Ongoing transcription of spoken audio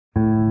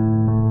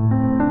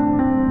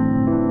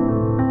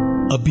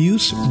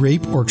Abuse,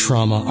 rape, or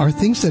trauma are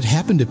things that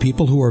happen to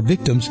people who are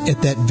victims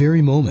at that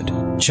very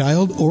moment.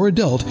 Child or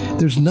adult,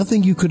 there's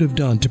nothing you could have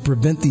done to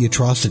prevent the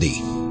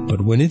atrocity.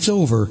 But when it's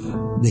over,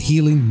 the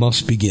healing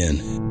must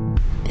begin.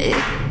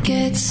 It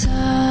gets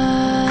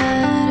harder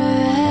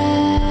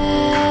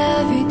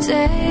every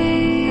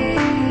day.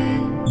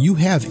 You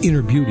have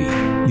inner beauty.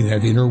 You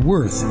have inner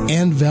worth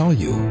and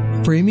value.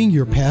 Framing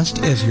your past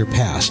as your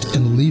past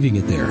and leaving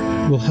it there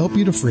will help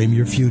you to frame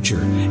your future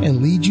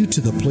and lead you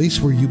to the place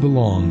where you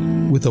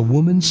belong, with a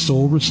woman's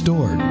soul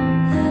restored.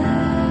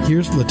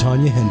 Here's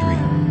LaTanya Hendry.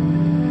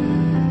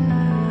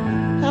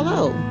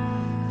 Hello,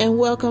 and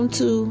welcome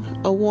to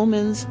A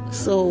Woman's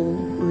Soul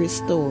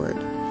Restored.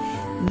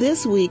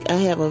 This week I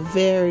have a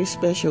very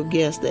special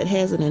guest that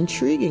has an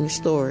intriguing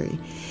story.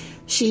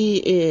 She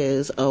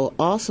is an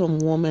awesome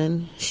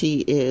woman. She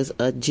is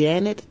a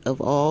Janet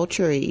of all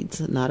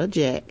trades, not a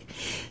Jack.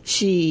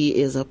 She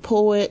is a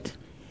poet.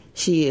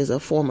 She is a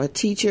former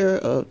teacher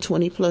of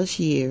 20 plus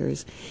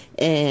years,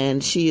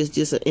 and she is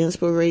just an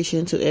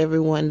inspiration to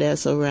everyone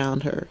that's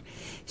around her.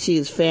 She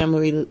is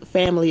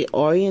family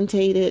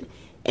orientated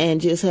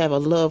and just have a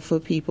love for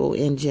people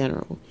in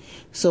general.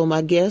 So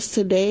my guest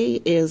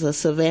today is a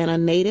Savannah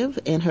native,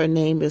 and her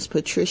name is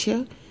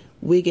Patricia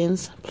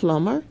Wiggins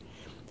Plummer.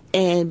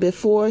 And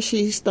before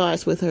she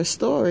starts with her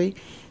story,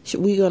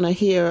 we're going to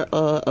hear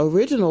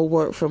original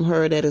work from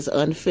her that is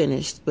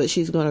unfinished, but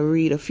she's going to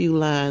read a few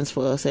lines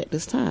for us at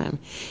this time.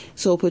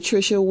 So,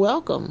 Patricia,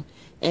 welcome,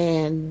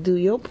 and do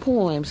your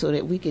poem so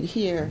that we could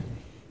hear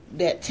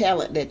that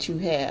talent that you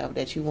have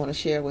that you want to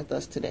share with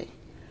us today.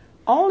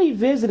 Only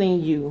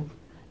visiting you.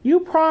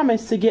 You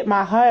promised to get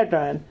my hair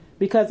done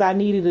because I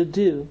needed a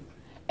do.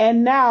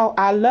 And now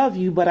I love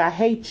you, but I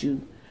hate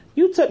you.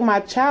 You took my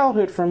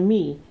childhood from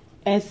me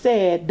and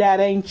said, that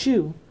ain't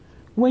you.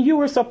 When you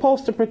were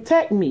supposed to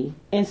protect me,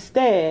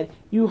 instead,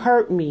 you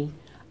hurt me.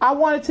 I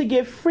wanted to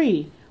get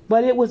free,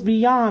 but it was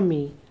beyond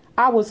me.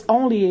 I was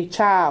only a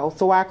child,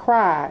 so I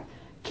cried,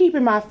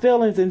 keeping my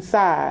feelings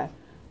inside.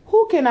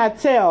 Who can I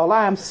tell?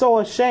 I am so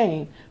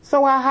ashamed,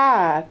 so I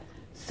hide,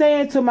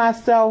 saying to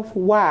myself,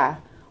 why?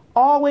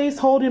 Always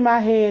holding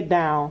my head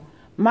down.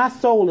 My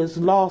soul is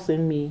lost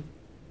in me.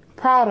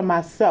 Proud of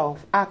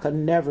myself, I could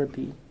never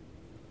be.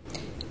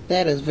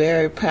 That is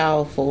very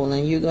powerful,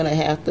 and you're going to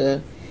have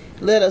to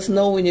let us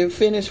know when you're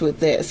finished with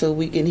that so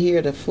we can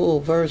hear the full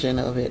version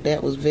of it.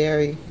 That was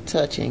very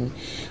touching.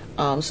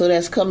 So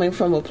that's coming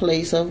from a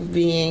place of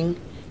being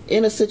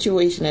in a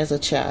situation as a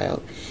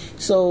child.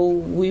 So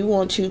we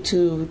want you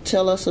to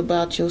tell us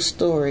about your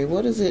story.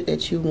 What is it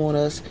that you want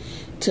us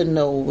to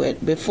know?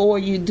 But before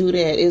you do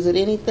that, is it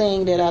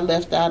anything that I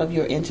left out of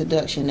your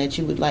introduction that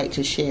you would like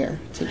to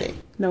share today?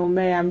 No,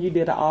 ma'am, you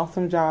did an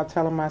awesome job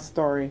telling my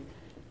story.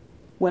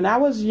 When I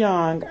was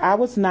young, I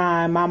was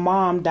 9, my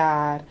mom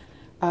died.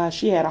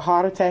 She had a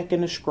heart attack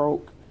and a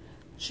stroke.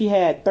 She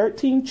had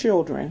 13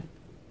 children,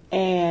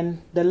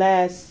 and the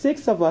last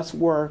 6 of us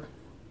were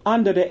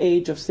under the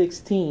age of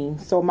 16.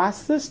 So my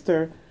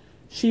sister,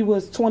 she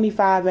was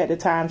 25 at the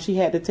time. She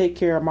had to take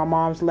care of my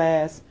mom's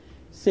last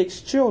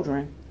 6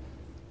 children.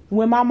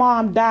 When my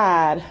mom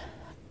died,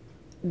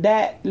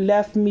 that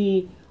left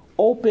me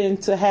open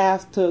to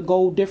have to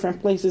go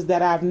different places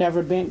that I've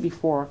never been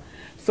before.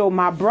 So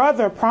my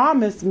brother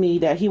promised me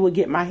that he would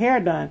get my hair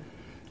done.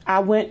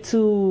 I went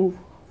to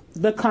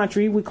the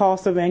country, we call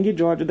Savannah,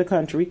 Georgia, the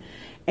country,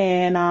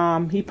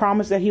 and he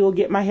promised that he would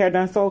get my hair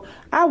done. So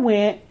I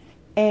went,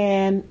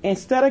 and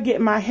instead of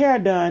getting my hair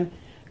done,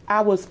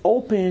 I was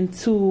open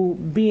to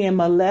being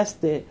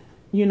molested,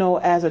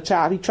 as a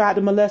child. He tried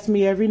to molest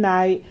me every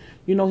night.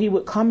 He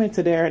would come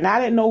into there, and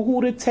I didn't know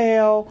who to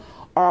tell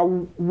or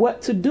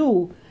what to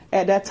do.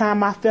 At that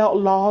time, I felt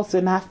lost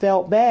and I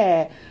felt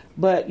bad,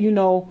 but,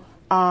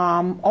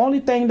 only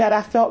thing that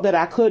I felt that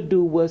I could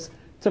do was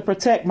to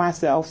protect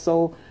myself.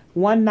 So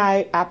one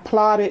night I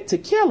plotted to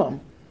kill him,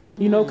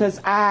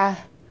 because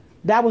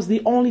that was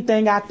the only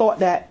thing I thought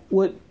that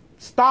would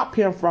stop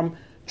him from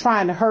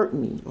trying to hurt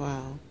me.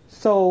 Wow.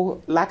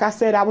 So like I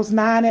said, I was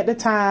 9 at the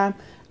time.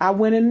 I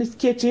went in this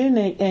kitchen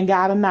and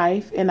got a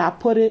knife, and I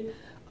put it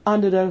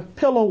under the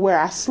pillow where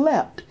I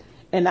slept.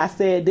 And I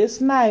said,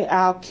 this night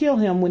I'll kill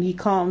him when he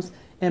comes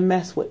and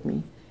mess with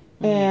me.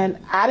 And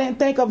I didn't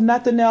think of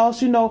nothing else,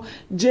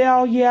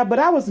 jail, yeah, but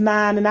I was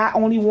 9 and I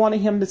only wanted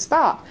him to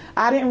stop.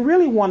 I didn't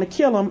really want to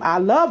kill him. I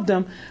loved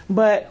him,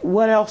 but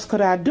what else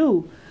could I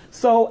do?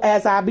 So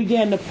as I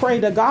began to pray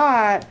to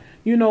God,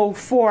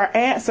 for an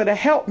answer to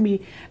help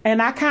me,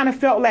 and I kind of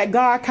felt like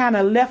God kind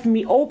of left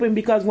me open,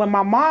 because when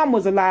my mom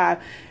was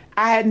alive,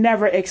 I had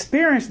never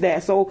experienced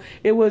that. So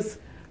it was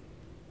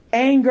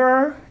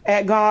anger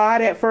at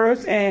God at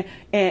first,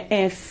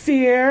 and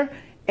fear,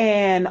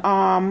 and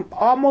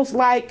almost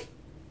like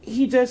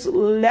he just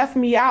left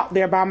me out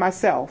there by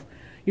myself,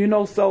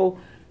 So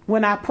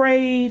when I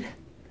prayed,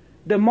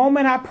 the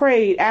moment I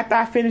prayed, after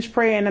I finished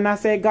praying, and I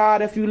said,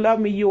 God, if you love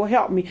me, you will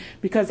help me,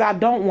 because I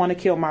don't want to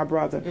kill my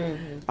brother.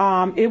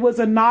 It was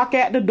a knock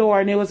at the door,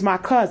 and it was my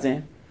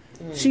cousin.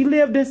 She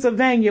lived in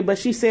Savannah, but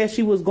she said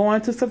she was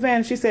going to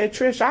Savannah. She said,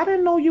 Trish, I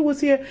didn't know you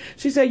was here.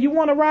 She said, you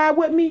want to ride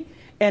with me?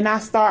 And I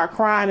started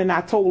crying, and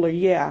I told her,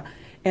 yeah.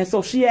 And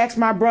so she asked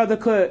my brother,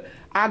 could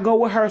I go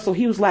with her? So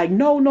he was like,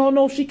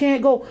 no, she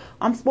can't go.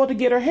 I'm supposed to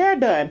get her hair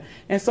done.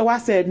 And so I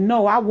said,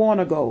 no, I want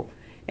to go.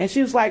 And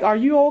she was like, are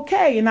you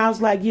okay? And I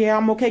was like, yeah,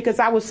 I'm okay, because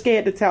I was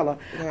scared to tell her.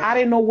 Yeah. I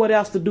didn't know what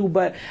else to do.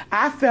 But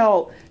I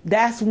felt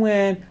that's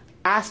when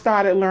I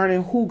started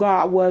learning who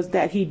God was,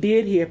 that he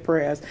did hear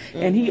prayers.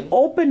 And he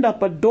opened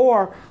up a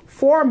door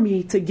for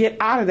me to get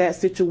out of that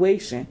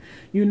situation.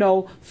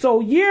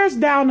 So years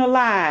down the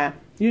line,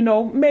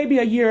 maybe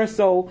a year or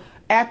so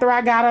after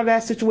I got out of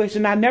that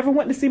situation, I never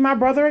went to see my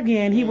brother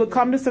again. He would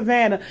come to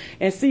Savannah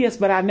and see us,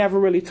 but I never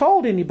really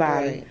told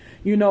anybody,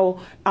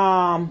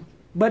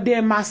 but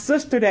then my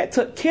sister that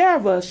took care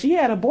of us, she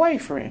had a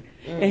boyfriend,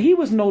 and he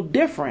was no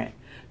different.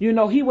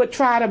 He would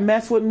try to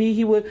mess with me.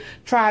 He would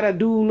try to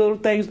do little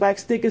things like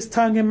stick his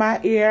tongue in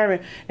my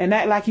ear and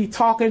act like he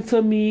talking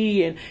to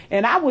me.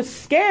 And I was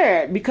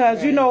scared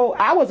because,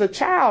 I was a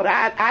child.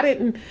 I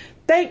didn't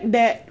think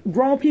that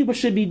grown people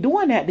should be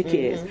doing that to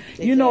kids.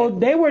 Exactly.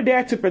 They were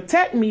there to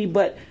protect me,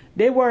 but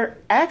they were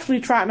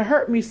actually trying to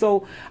hurt me.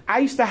 So I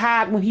used to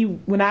hide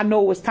when I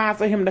know it was time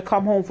for him to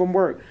come home from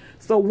work.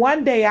 So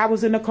one day I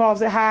was in the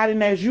closet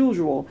hiding as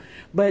usual.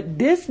 But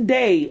this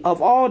day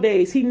of all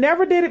days, he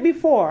never did it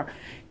before.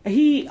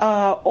 He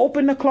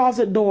opened the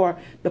closet door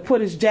to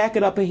put his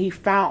jacket up, and he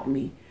found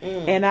me.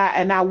 And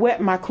I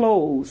wet my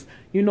clothes,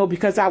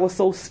 because I was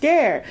so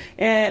scared.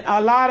 And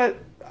a lot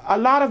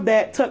of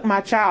that took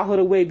my childhood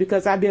away,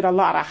 because I did a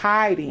lot of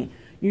hiding,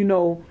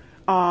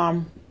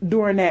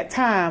 during that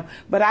time.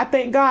 But I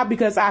thank God,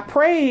 because I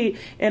prayed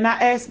and I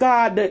asked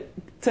God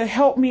to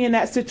help me in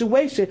that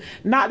situation.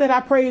 Not that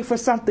I prayed for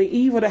something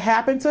evil to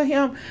happen to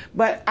him,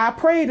 but I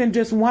prayed, and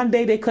just one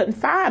day they couldn't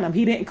find him.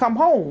 He didn't come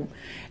home,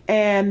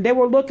 and they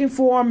were looking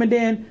for him. And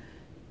then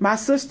my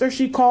sister,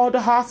 she called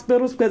the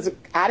hospitals, because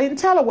I didn't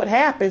tell her what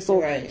happened.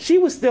 So She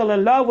was still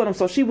in love with him.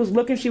 So she was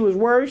looking, she was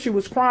worried, she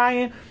was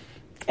crying,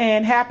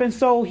 and happened.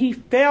 So he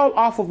fell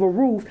off of a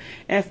roof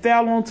and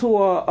fell onto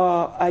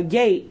a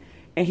gate,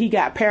 and he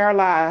got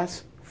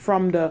paralyzed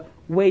from the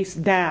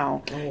waist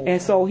down.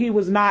 And so he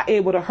was not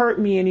able to hurt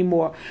me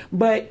anymore.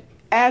 But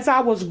as I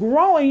was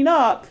growing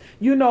up,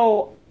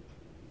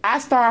 I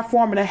started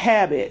forming a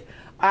habit.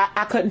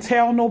 I couldn't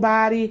tell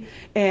nobody,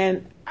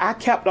 and I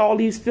kept all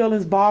these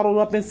feelings bottled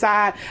up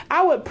inside.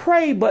 I would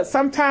pray, but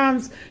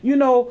sometimes,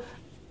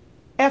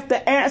 if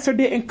the answer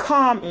didn't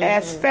come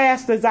as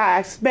fast as I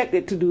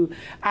expected to do,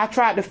 I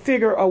tried to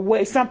figure a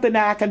way, something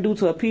that I can do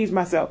to appease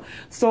myself.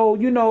 So,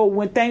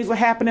 when things were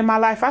happening in my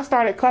life, I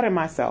started cutting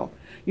myself.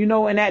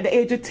 And at the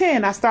age of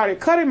 10, I started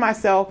cutting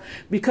myself,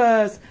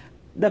 because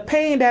the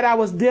pain that I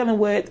was dealing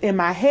with in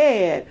my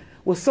head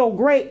was so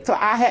great. So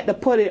I had to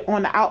put it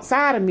on the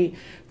outside of me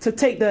to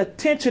take the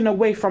attention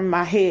away from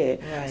my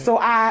head. Right. So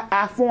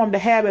I formed a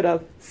habit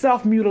of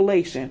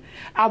self-mutilation.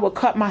 I would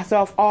cut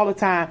myself all the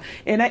time.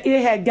 And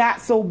it had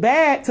got so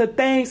bad to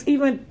things,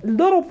 even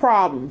little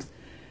problems.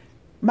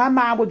 My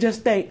mind would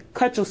just think,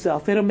 cut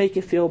yourself. It'll make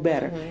you feel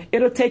better.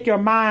 It'll take your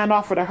mind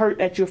off of the hurt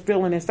that you're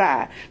feeling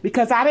inside.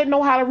 Because I didn't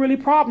know how to really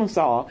problem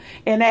solve.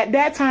 And at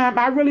that time,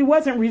 I really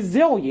wasn't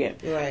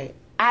resilient. Right.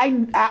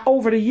 I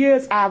over the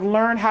years, I've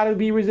learned how to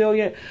be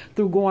resilient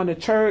through going to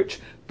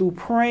church, through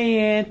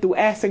praying, through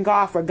asking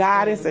God for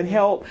guidance and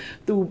help,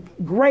 through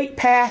great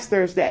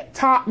pastors that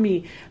taught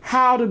me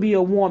how to be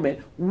a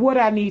woman, what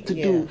I need to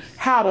do,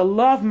 how to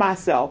love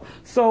myself.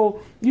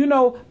 So,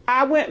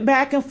 I went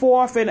back and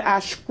forth, and I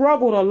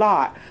struggled a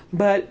lot,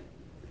 but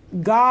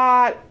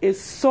God is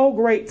so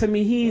great to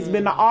me. He's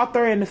been the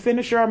author and the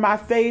finisher of my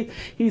faith.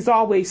 He's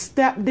always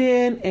stepped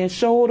in and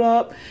showed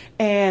up.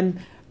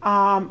 And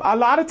a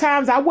lot of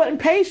times I wasn't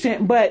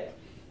patient, but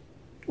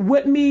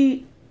with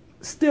me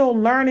still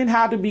learning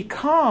how to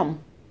become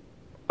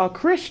a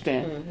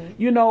Christian,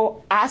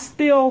 I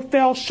still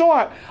fell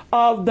short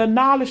of the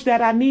knowledge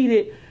that I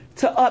needed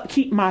to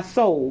upkeep my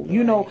soul.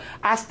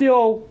 I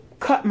still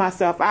cut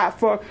myself.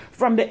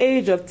 From the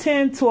age of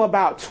 10 to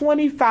about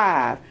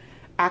 25,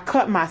 I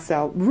cut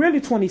myself,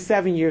 really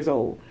 27 years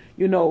old.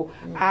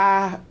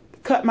 I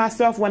cut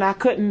myself when I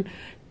couldn't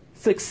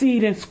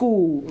succeed in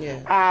school.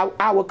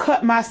 I would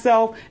cut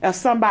myself if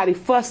somebody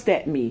fussed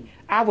at me.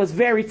 I was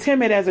very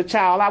timid as a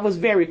child. I was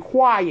very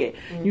quiet,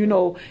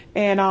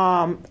 and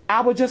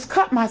I would just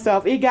cut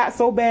myself. It got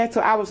so bad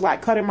till I was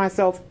like cutting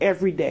myself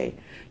every day,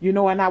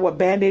 and I would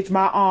bandage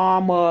my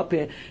arm up,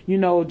 and,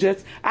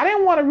 I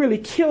didn't want to really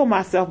kill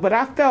myself, but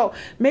I felt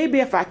maybe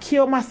if I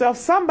killed myself,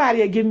 somebody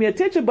would give me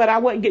attention, but I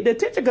wouldn't get the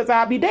attention because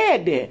I'd be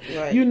dead then,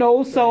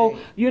 so,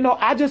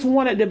 I just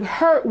wanted to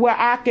hurt where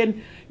I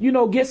can,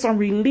 get some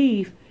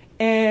relief.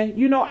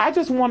 And, I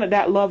just wanted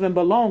that love and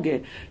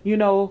belonging,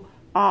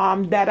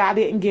 that I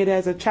didn't get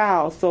as a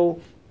child.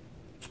 So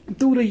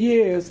through the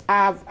years,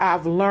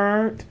 I've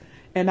learned,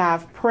 and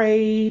I've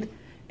prayed,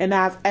 and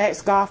I've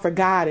asked God for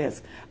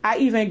guidance. I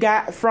even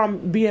got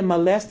from being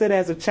molested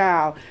as a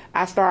child,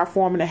 I started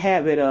forming a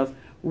habit of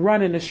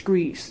running the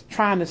streets,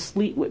 trying to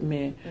sleep with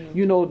men,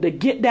 to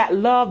get that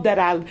love that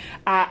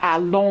I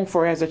longed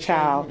for as a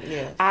child.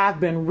 Yes. I've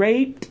been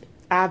raped.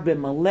 I've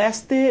been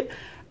molested.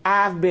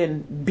 I've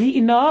been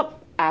beaten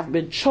up. I've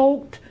been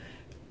choked.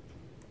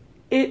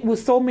 It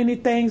was so many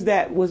things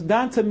that was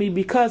done to me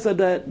because of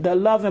the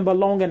love and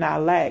belonging I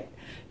lacked.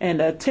 And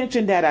the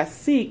attention that I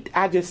seeked,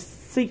 I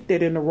just seeked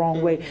it in the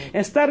wrong way.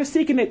 Instead of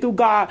seeking it through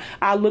God,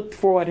 I looked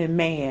for it in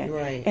man.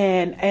 Right.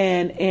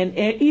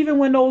 And even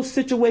when those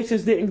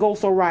situations didn't go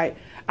so right,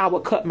 I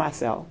would cut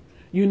myself,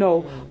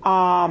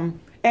 and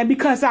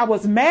because I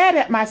was mad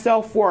at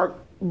myself for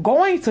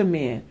going to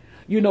men,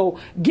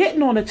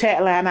 getting on the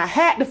chat line, I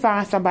had to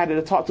find somebody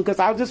to talk to because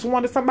I just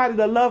wanted somebody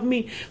to love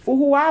me for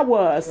who I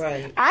was.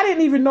 Right. I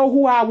didn't even know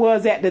who I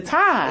was at the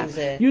time.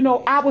 Exactly.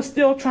 I was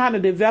still trying to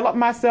develop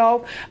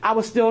myself. I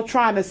was still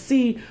trying to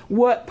see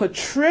what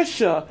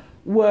Patricia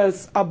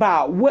was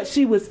about, what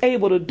she was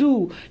able to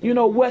do,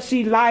 what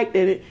she liked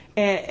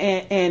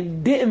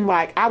and didn't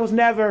like. I was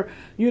never,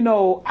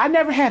 I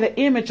never had an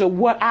image of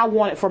what I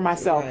wanted for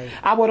myself. Right.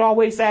 I would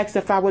always ask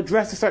if I would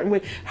dress a certain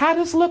way, how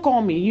does this look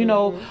on me?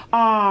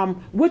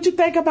 What you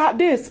think about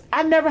this?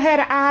 I never had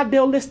an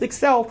idealistic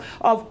self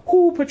of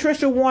who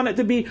Patricia wanted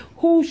to be,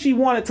 who she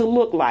wanted to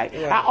look like.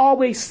 Right. I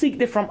always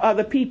seeked it from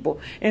other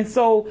people. And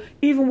so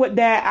even with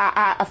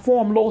that, I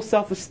formed low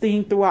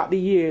self-esteem throughout the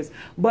years.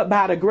 But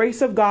by the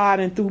grace of God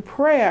and through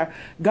prayer,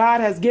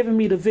 God has given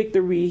me the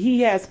victory.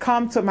 He has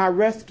come to my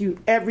rescue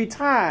every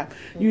time.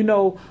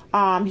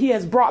 He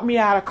has brought me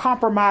out of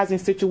compromising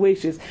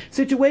situations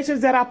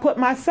that I put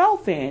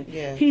myself in.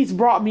 Yes. He's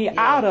brought me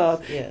out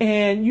of. Yes.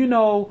 And,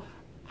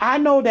 I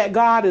know that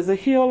God is a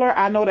healer.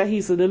 I know that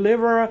he's a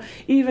deliverer,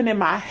 even in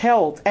my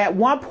health. At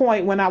one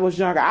point when I was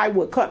younger, I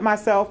would cut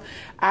myself.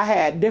 I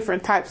had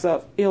different types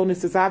of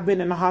illnesses. I've been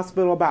in the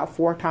hospital about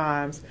 4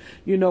 times.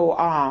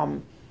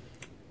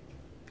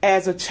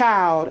 As a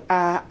child,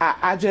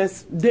 I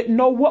just didn't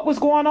know what was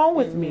going on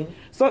with me.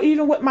 So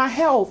even with my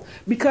health,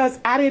 because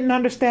I didn't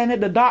understand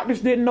it, the doctors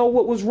didn't know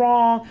what was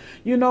wrong.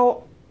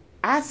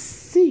 I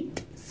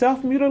seeked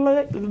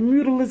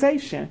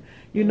self-mutilation.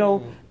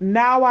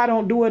 Now I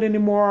don't do it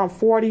anymore. I'm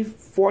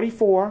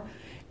 44,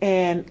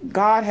 and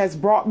God has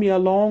brought me a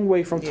long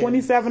way from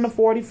 27 to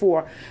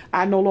 44.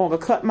 I no longer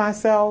cut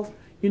myself.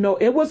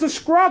 It was a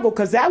struggle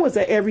because that was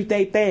an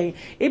everyday thing.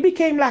 It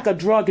became like a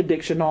drug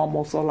addiction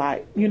almost, or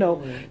like,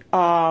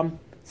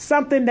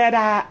 something that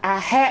I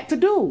had to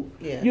do,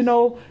 Yes.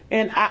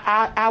 And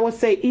I would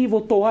say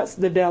evil thoughts,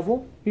 the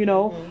devil,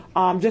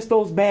 just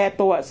those bad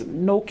thoughts,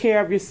 no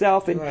care of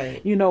yourself. And,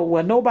 Right.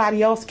 when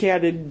nobody else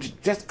cared, then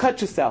just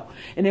cut yourself.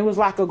 And it was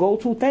like a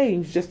go-to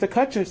thing just to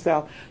cut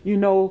yourself,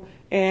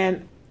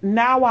 and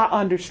now I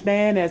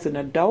understand as an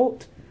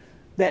adult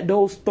that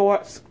those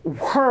thoughts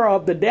were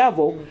of the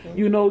devil,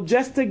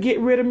 just to get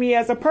rid of me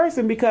as a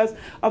person because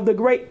of the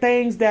great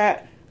things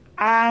that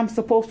I'm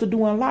supposed to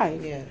do in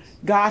life. Yes.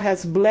 God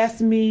has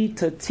blessed me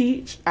to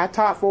teach. I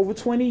taught for over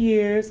 20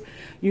 years.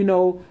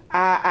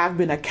 I've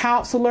been a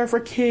counselor for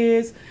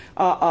kids,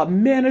 a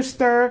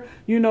minister,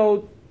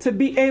 to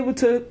be able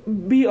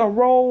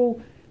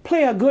to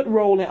play a good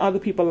role in other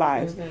people's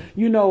lives.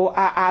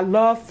 I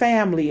love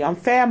family. I'm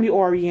family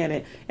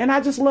oriented, and I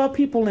just love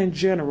people in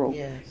general.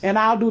 Yes. And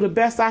I'll do the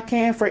best I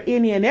can for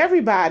any and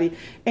everybody.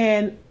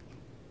 And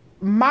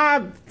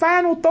my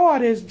final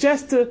thought is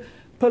just to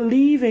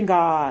believe in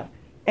God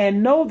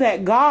and know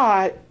that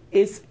God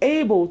is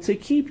able to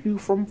keep you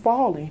from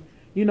falling.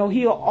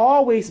 He'll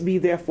always be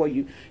there for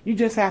you. You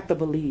just have to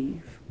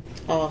believe.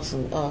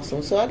 Awesome.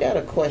 So I got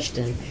a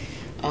question.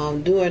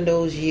 During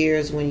those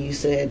years when you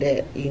said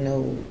that,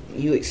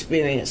 you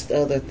experienced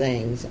other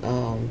things,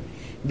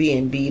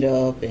 being beat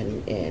up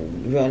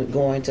and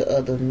going to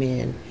other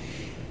men,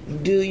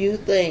 do you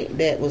think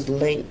that was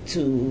linked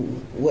to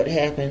what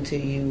happened to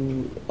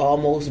you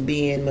almost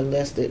being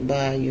molested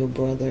by your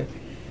brother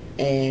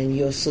and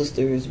your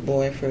sister's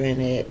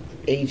boyfriend at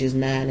ages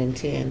 9 and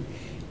 10?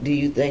 Do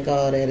you think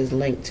all that is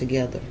linked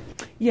together?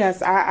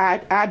 Yes,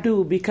 I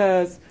do,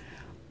 because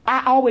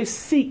I always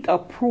seeked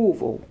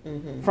approval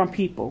from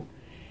people.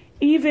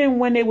 Even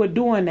when they were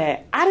doing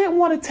that, I didn't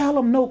want to tell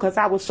them no because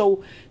I was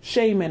so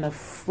ashamed and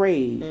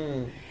afraid.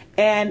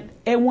 And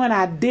when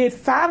I did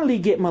finally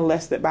get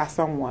molested by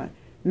someone,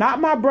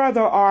 not my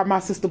brother or my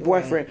sister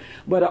boyfriend,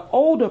 but an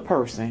older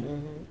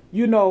person,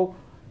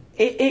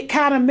 it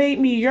kind of made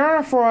me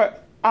yearn for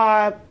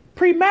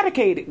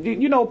premedicated.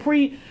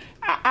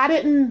 I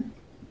didn't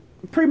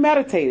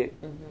premeditate it.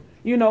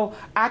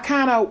 I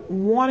kind of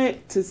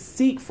wanted to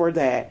seek for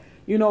that.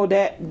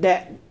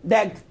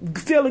 That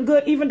feeling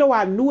good, even though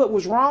I knew it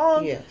was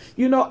wrong. Yes.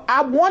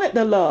 I wanted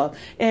the love.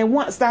 And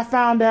once I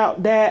found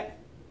out that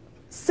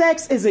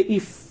sex is an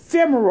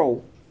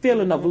ephemeral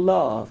feeling of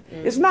love.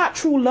 It's not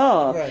true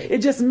love. Right. It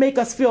just make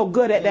us feel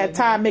good at that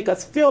time, make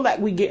us feel like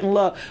we getting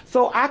love.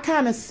 So I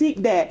kind of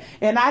seek that.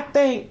 And I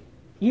think,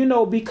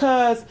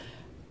 because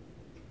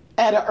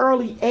at an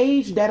early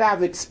age that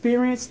I've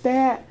experienced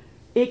that,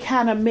 it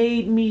kind of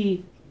made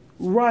me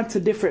run to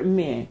different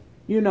men.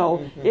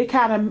 It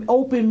kind of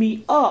opened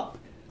me up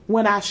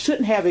when I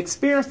shouldn't have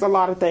experienced a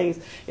lot of things,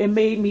 it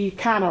made me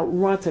kind of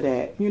run to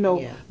that,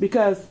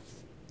 because,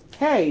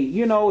 hey,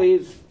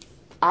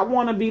 I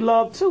want to be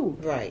loved too.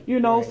 Right.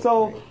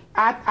 Right.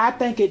 I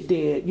think it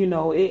did.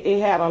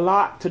 It had a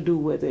lot to do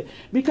with it.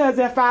 Because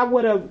if I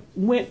would have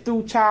went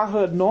through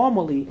childhood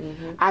normally,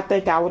 I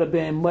think I would have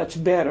been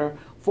much better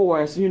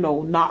for us,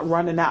 not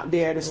running out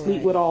there to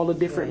sleep with all the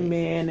different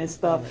men and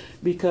stuff.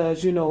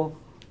 Because,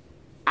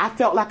 I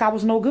felt like I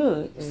was no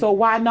good. So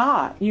why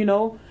not?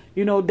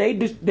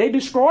 They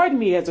destroyed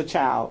me as a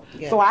child.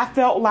 Yeah. So I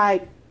felt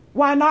like,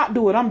 why not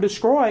do it? I'm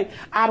destroyed.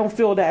 I don't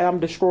feel that I'm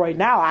destroyed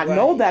now. I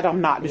know that I'm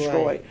not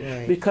destroyed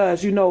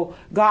because,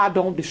 God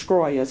don't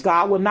destroy us.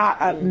 God will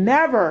not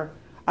never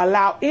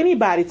allow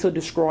anybody to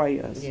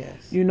destroy us.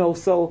 Yes.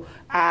 So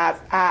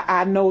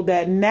I know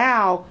that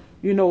now,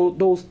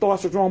 those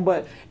thoughts are wrong.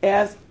 But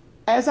as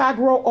I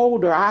grow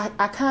older,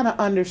 I kind of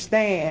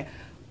understand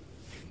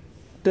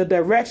the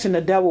direction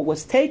the devil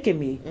was taking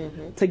me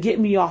to get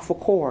me off a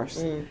course.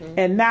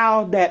 And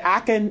now that I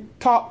can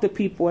talk to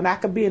people and I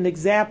can be an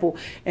example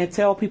and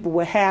tell people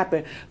what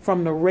happened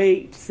from the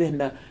rapes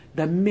and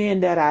the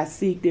men that I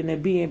seeked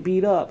and being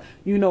beat up,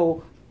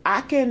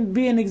 I can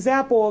be an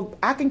example of,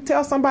 I can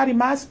tell somebody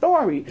my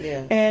story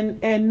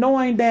and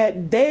knowing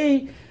that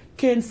they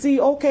can see,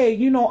 okay,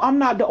 I'm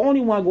not the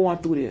only one going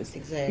through this.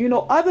 Exactly.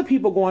 Other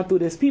people going through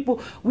this.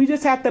 We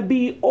just have to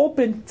be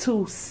open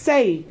to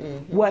say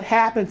what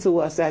happened to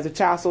us as a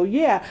child. So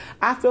yeah,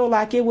 I feel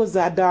like it was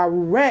a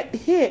direct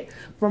hit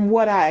from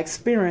what I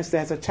experienced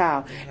as a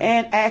child,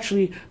 and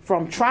actually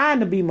from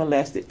trying to be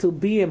molested to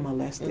being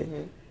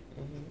molested.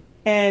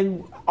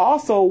 And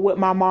also with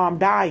my mom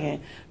dying,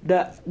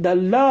 the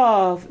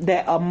love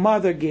that a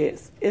mother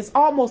gets is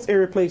almost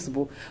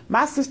irreplaceable.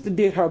 My sister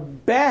did her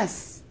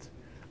best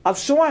of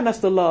showing us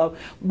the love,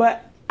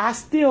 but I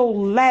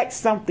still lack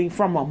something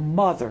from a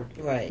mother.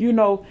 Right.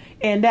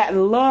 And that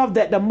love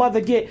that the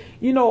mother get,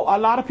 a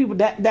lot of people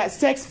that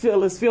sex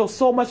feel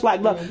so much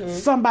like love.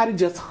 Somebody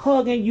just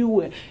hugging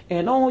you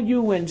and on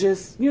you and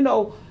just,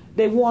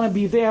 they want to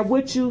be there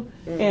with you.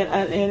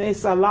 And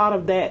it's a lot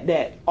of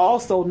that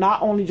also,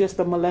 not only just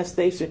the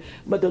molestation,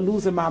 but the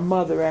losing my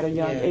mother at a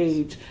young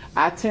age.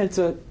 I tend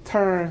to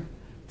turn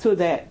to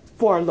that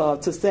for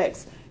love, to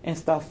sex and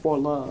stuff for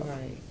love.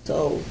 Right.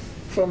 So,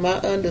 from my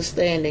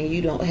understanding,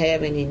 you don't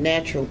have any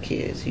natural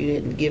kids. You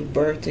didn't give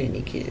birth to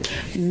any kids.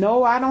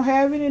 No, I don't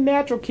have any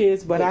natural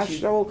kids, but I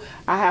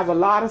have a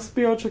lot of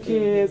spiritual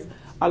kids,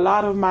 a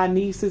lot of my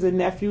nieces and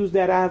nephews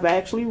that I've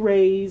actually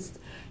raised,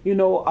 a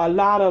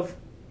lot of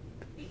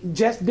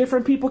just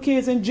different people,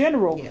 kids in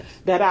general,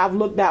 that I've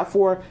looked out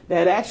for,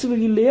 that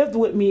actually lived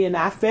with me, and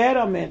I fed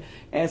them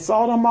and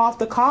saw them off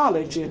to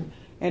college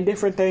and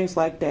different things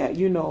like that,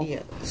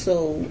 Yeah.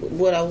 So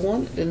what I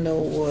wanted to know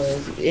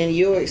was, in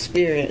your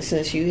experience,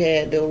 since you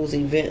had those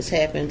events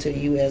happen to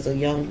you as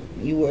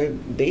you were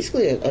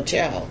basically a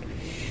child,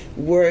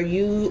 were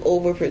you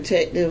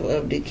overprotective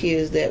of the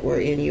kids that were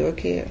in your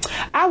care?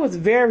 I was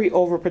very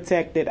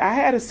overprotected. I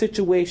had a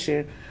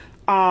situation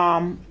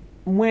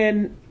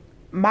when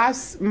my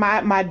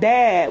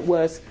dad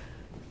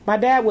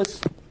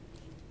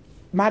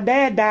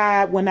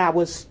died when I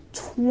was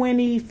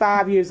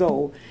 25 years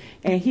old.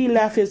 And he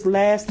left his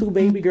last two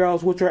baby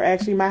girls, which are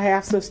actually my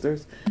half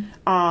sisters.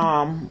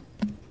 And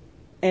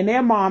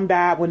their mom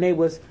died when they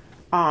was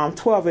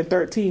 12 and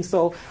 13.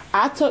 So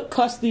I took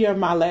custody of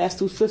my last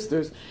two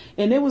sisters.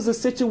 And it was a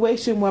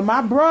situation where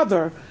my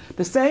brother,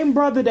 the same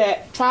brother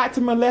that tried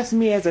to molest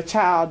me as a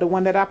child, the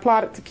one that I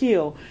plotted to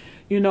kill,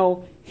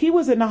 he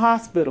was in the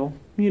hospital.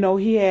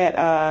 He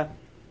had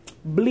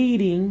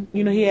bleeding.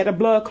 He had a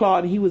blood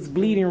clot and he was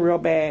bleeding real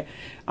bad.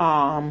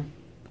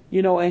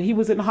 And he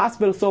was in the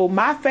hospital. So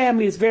my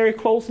family is very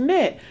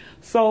close-knit.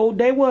 So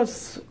they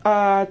was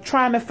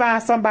trying to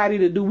find somebody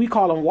to do, we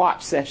call them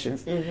watch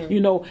sessions.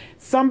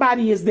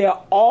 Somebody is there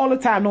all the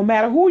time, no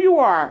matter who you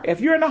are. If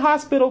you're in the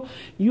hospital,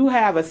 you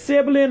have a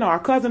sibling or a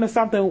cousin or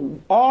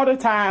something all the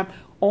time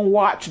on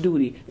watch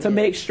duty to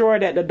make sure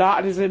that the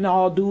doctors and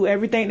all do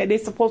everything that they're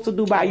supposed to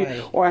do by you,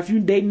 or if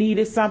they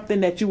needed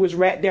something, that you was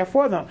right there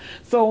for them.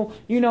 So,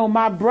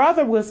 my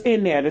brother was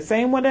in there, the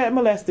same one that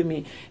molested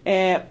me,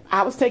 and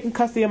I was taking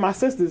custody of my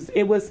sisters.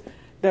 It was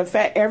the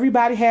fact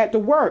everybody had to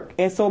work,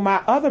 and so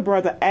my other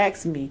brother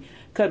asked me,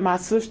 could my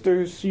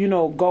sisters,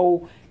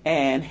 go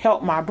and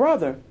help my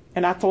brother?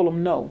 And I told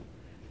him no.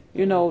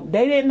 They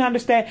didn't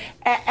understand.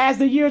 As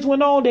the years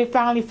went on, they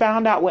finally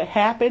found out what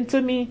happened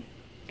to me.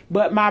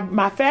 But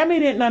my family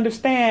didn't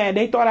understand.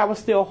 They thought I was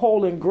still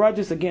holding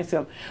grudges against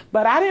him.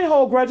 But I didn't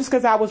hold grudges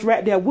because I was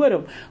right there with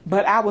him.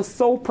 But I was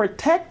so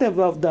protective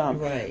of them.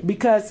 Right.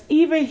 Because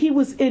even he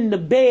was in the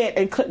bed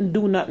and couldn't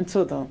do nothing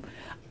to them.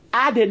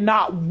 I did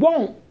not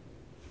want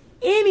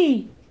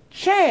any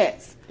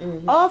chance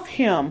of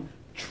him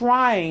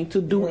trying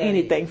to do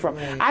anything from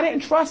me. I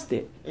didn't trust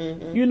it.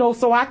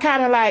 So I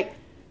kind of like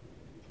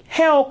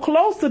held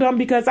close to them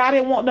because I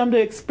didn't want them to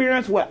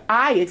experience what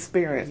I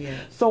experienced.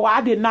 So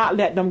I did not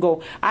let them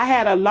go. I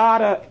had a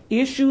lot of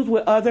issues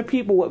with other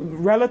people, with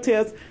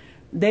relatives.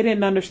 They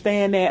didn't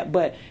understand that,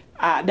 but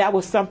that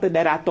was something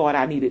that I thought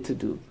I needed to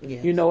do.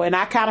 Yes. You know, and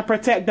I kind of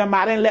protect them.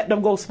 I didn't let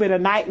them go spend a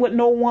night with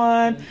no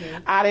one.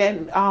 I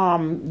didn't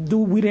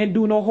we didn't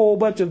do no whole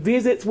bunch of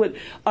visits with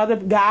other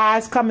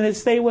guys coming to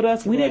stay with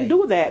us. We didn't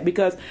do that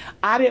because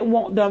I didn't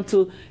want them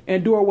to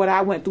endure what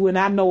I went through. And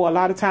I know a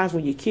lot of times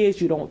when you're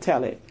kids, you don't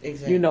tell it.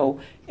 Exactly. You know,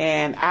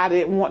 and I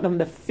didn't want them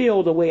to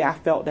feel the way I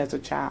felt as a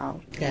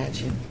child.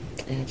 Gotcha.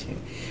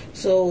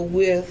 So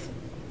with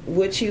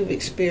what you've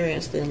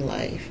experienced in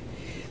life,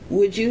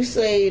 would you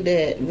say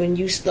that when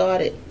you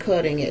started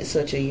cutting at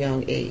such a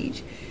young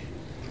age,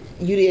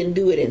 you didn't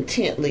do it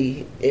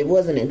intently? It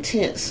wasn't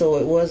intense, so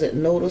it wasn't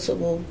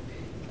noticeable?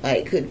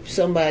 Like, could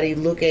somebody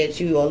look at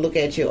you or look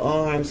at your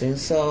arms and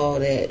saw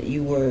that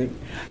you were...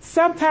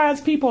 Sometimes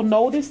people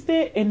noticed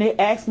it and they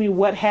asked me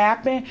what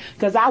happened,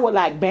 because I would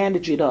like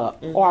bandage it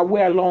up or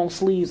wear long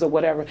sleeves or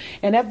whatever.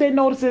 And if they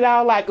noticed it,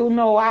 I was like, oh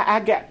no,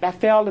 I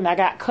fell and I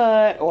got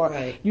cut,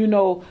 or you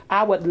know,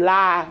 I would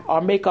lie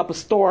or make up a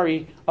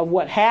story of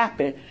what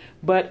happened.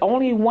 But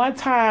only one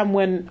time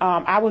when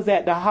I was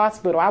at the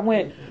hospital, I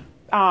went.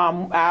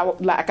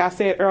 Like I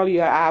said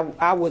earlier,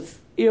 I was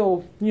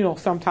ill, you know,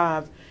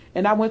 sometimes.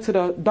 And I went to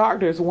the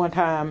doctor's one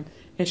time,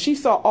 and she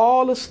saw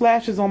all the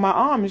slashes on my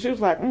arm, and she was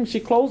like,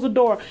 she closed the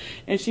door,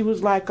 and she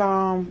was like,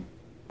 are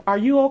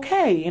you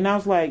okay? And I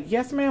was like,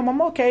 yes, ma'am,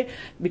 I'm okay,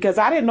 because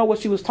I didn't know what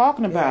she was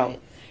talking about.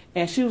 Right.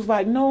 And she was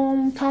like, no,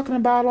 I'm talking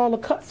about all the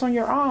cuts on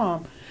your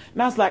arm.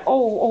 And I was like,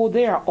 oh,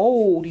 they're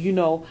old, you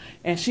know.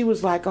 And she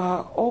was like,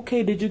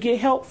 okay, did you get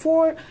help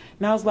for it?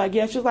 And I was like,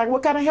 yeah. She was like,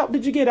 what kind of help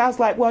did you get? I was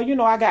like, well, you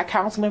know, I got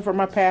counseling from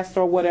my pastor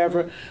or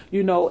whatever,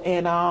 you know.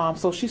 And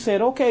so she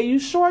said, okay, you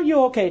sure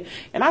you're okay?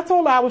 And I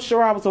told her I was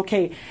sure I was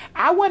okay.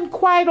 I wasn't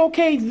quite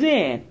okay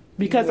then,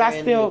 because I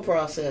still... in the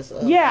process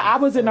of... Yeah, I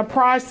was in the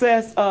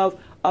process of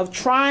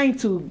trying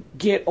to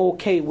get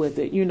okay with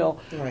it, you know,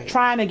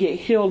 trying to get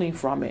healing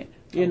from it,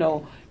 you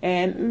know.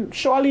 And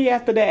shortly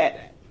after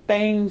that,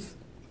 things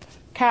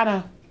kind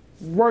of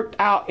worked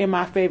out in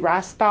my favor.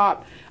 I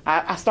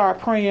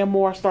started praying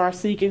more, started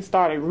seeking,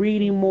 started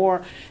reading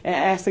more, and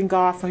asking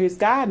God for his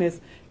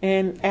guidance.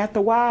 And after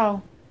a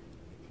while,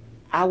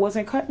 I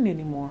wasn't cutting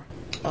anymore.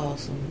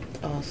 Awesome.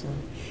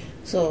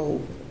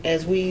 So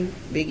as we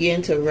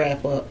begin to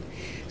wrap up,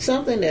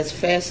 something that's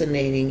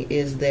fascinating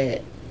is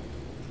that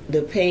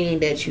the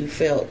pain that you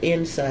felt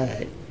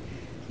inside,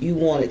 you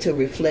wanted to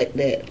reflect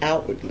that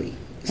outwardly.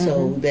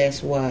 So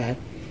that's why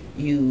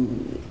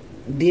you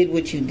did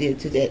what you did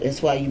to that.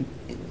 That's why you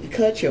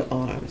cut your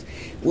arms.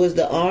 Was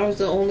the arms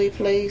the only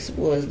place?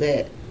 Was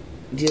that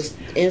just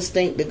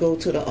instinct to go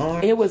to the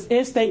arms? It was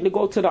instinct to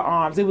go to the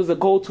arms. It was a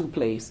go-to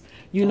place.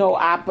 You know,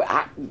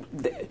 I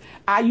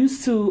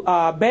used to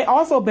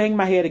also bang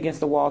my head against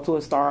the wall till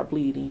it started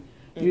bleeding.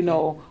 You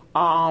know,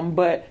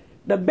 but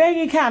the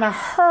banging kind of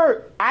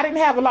hurt. I didn't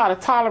have a lot of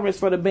tolerance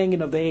for the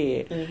banging of the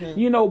head.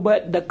 You know,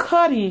 but the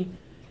cutting,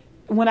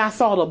 when I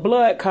saw the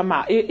blood come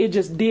out, it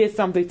just did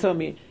something to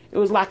me. It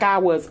was like I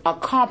was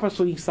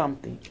accomplishing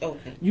something.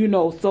 You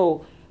know,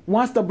 so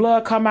once the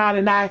blood come out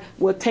and I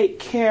would take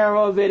care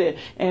of it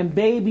and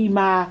baby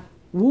my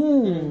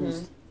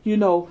wounds, you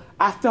know,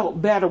 I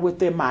felt better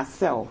within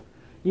myself,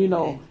 you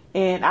know,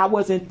 and I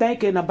wasn't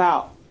thinking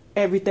about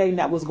everything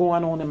that was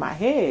going on in my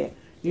head.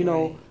 You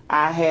know,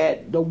 I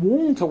had the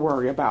wound to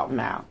worry about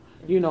now,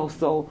 you know,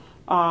 so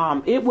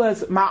it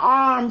was, my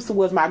arms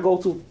was my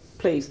go-to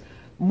place.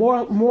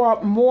 More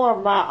of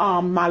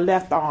my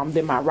left arm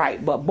than my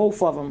right, but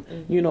both of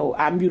them, you know,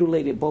 I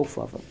mutilated both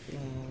of them.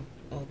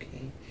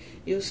 Okay.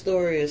 Your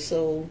story is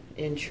so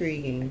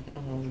intriguing,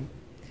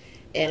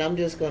 and I'm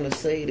just going to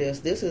say this.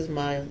 This is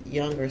my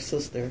younger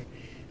sister.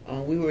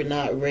 We were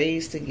not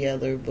raised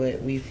together, but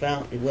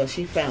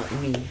she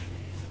found me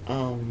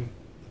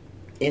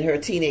in her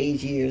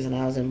teenage years, and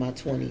I was in my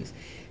 20s.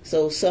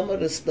 So some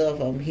of the stuff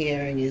I'm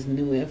hearing is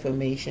new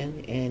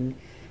information, and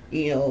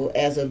you know,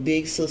 as a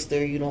big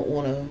sister, you don't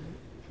want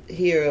to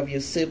hear of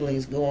your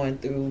siblings going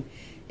through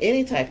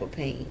any type of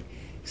pain.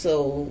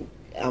 So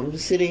I'm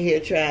sitting here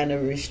trying to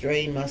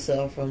restrain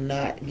myself from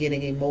not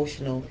getting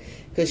emotional,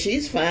 because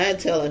she's fine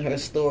telling her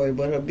story,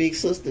 but her big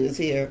sister is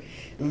here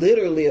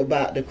literally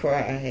about to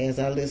cry as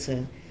I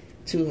listen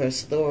to her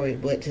story.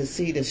 But to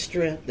see the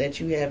strength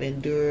that you have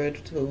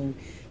endured to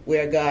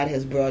where God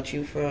has brought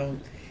you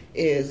from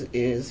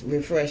is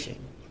refreshing.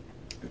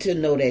 To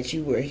know that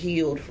you were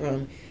healed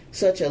from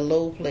such a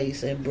low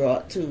place and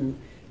brought to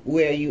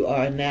where you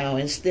are now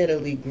and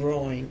steadily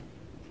growing.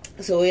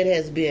 So it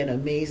has been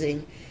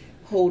amazing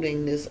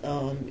holding this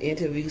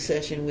interview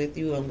session with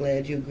you. I'm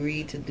glad you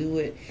agreed to do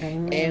it.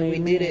 Amen. And we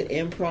did it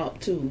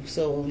impromptu,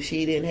 so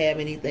she didn't have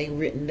anything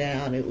written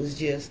down. It was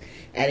just,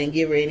 I didn't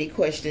give her any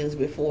questions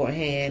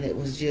beforehand. It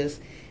was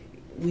just,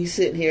 we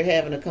sitting here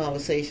having a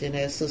conversation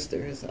as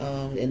sisters,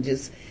 and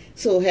just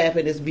so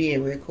happened it's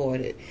being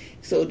recorded.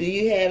 So do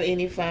you have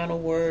any final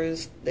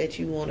words that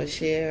you want to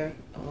share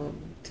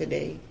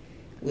today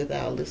with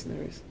our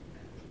listeners?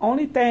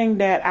 Only thing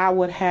that I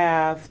would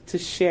have to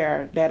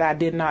share that I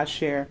did not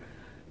share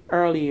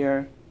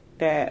earlier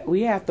that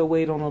we have to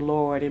wait on the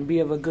Lord and be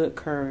of a good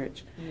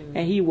courage,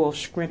 and He will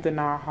strengthen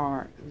our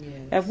heart. Yes.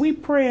 If we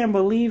pray and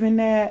believe in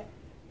that,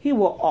 He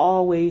will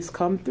always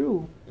come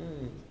through.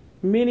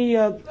 Many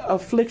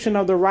affliction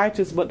of the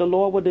righteous, but the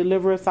Lord will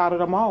deliver us out of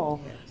them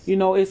all. Yes. You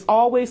know, it's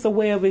always a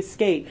way of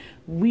escape.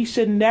 We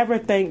should never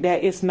think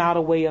that it's not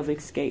a way of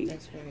escape.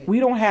 That's right. We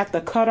don't have to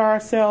cut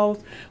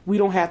ourselves. We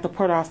don't have to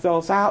put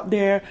ourselves out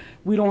there.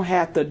 We don't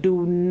have to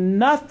do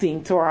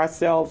nothing to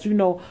ourselves. You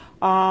know,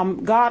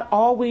 God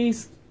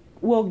always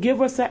will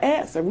give us an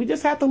answer. We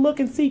just have to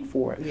look and seek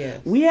for it. Yes.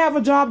 We have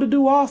a job to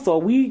do also.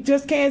 We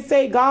just can't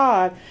say,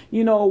 God,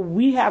 you know,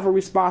 we have a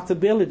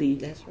responsibility.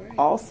 That's right.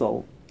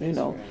 Also. You That's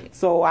know, right.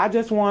 so I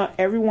just want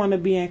everyone to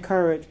be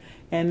encouraged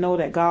and know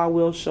that God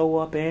will show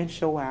up and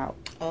show out.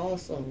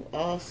 Awesome,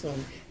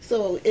 awesome.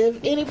 So if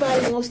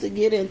anybody wants to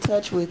get in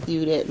touch with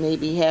you that may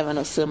be having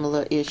a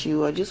similar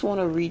issue or just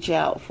want to reach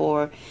out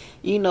for,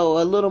 you know,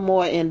 a little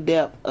more in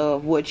depth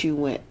of what you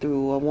went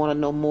through or want to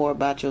know more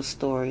about your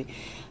story,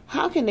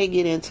 how can they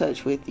get in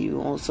touch with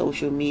you on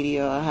social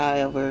media or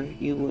however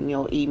you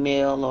know,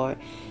 email or,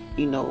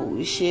 you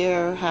know,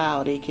 share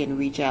how they can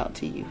reach out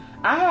to you?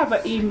 I have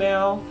an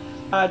email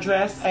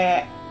address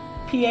at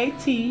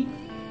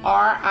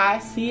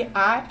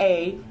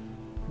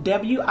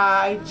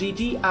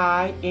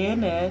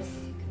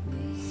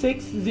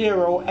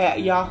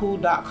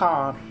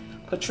patriciawiggins60@yahoo.com.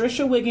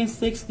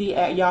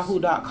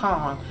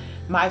 patriciawiggins60@yahoo.com.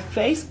 My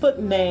Facebook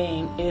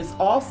name is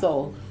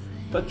also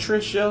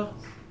Patricia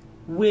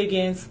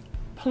Wiggins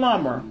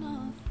Plumber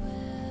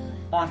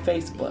on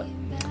Facebook.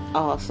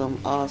 Awesome,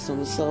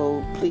 awesome.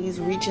 So please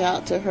reach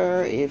out to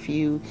her if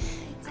you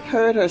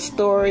heard her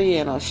story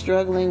and are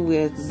struggling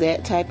with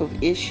that type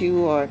of issue,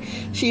 or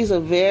she's a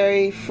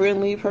very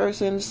friendly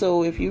person,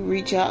 so if you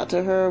reach out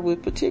to her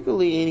with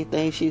particularly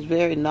anything, she's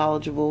very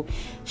knowledgeable.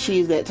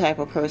 She's that type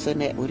of person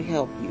that would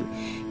help you.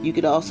 You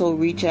could also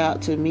reach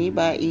out to me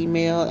by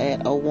email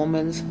at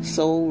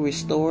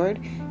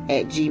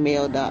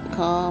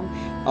awomanssoulrestored@gmail.com.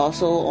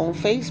 Also on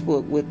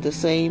Facebook with the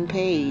same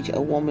page,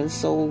 A Woman's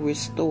Soul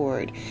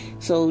Restored.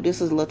 So this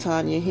is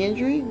LaTanya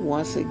Hendry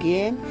once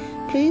again.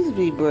 Please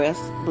be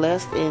blessed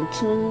and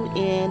tune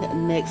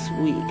in next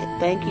week.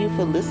 Thank you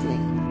for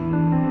listening.